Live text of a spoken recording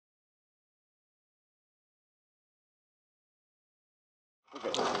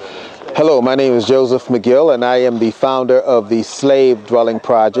Hello, my name is Joseph McGill, and I am the founder of the Slave Dwelling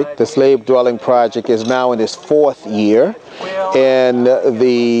Project. The Slave Dwelling Project is now in its 4th year, and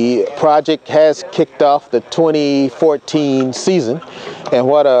the project has kicked off the 2014 season. And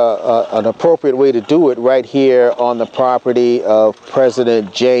what an appropriate way to do it right here on the property of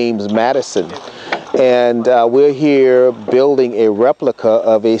President James Madison. And we're here building a replica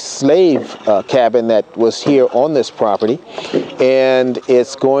of a slave cabin that was here on this property, and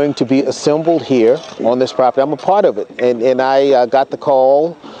it's going to be assembled here on this property. I'm a part of it, and I got the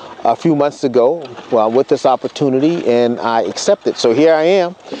call a few months ago with this opportunity, and I accepted. So here I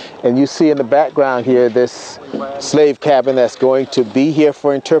am, and you see in the background here this slave cabin that's going to be here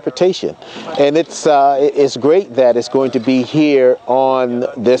for interpretation. And it's great that it's going to be here on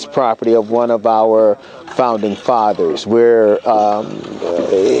this property of one of our founding fathers, where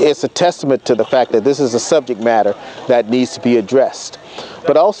it's a testament to the fact that this is a subject matter that needs to be addressed.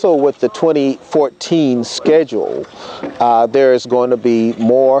 But also with the 2014 schedule, there is going to be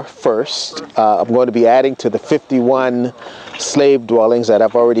more first. I'm going to be adding to the 51 slave dwellings that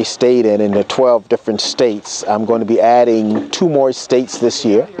I've already stayed in the 12 different states. I'm going to be adding 2 more states this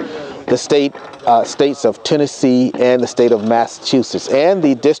year. The states of Tennessee and the state of Massachusetts and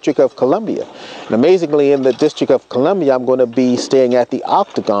the District of Columbia. And amazingly, in the District of Columbia, I'm going to be staying at the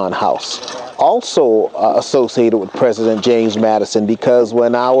Octagon House, also associated with President James Madison, because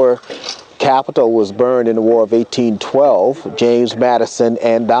when our capital was burned in the War of 1812, James Madison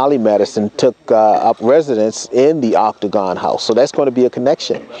and Dolly Madison took up residence in the Octagon House. So that's going to be a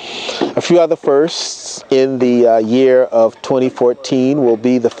connection. A few other firsts in the year of 2014 will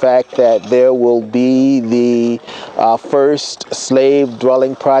be the fact that there will be the first Slave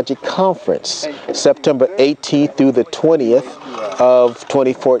Dwelling Project Conference, September 18th through the 20th of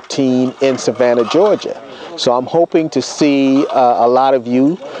 2014 in Savannah, Georgia. So I'm hoping to see a lot of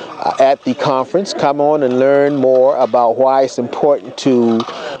you at the conference. Come on and learn more about why it's important to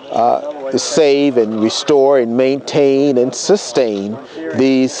save and restore and maintain and sustain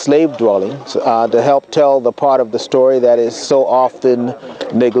these slave dwellings to help tell the part of the story that is so often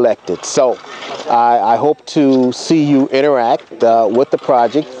neglected. So I hope to see you interact with the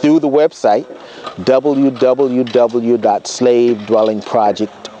project through the website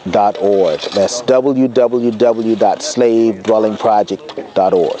www.slavedwellingproject.org. That's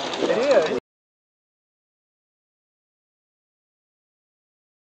www.slavedwellingproject.org.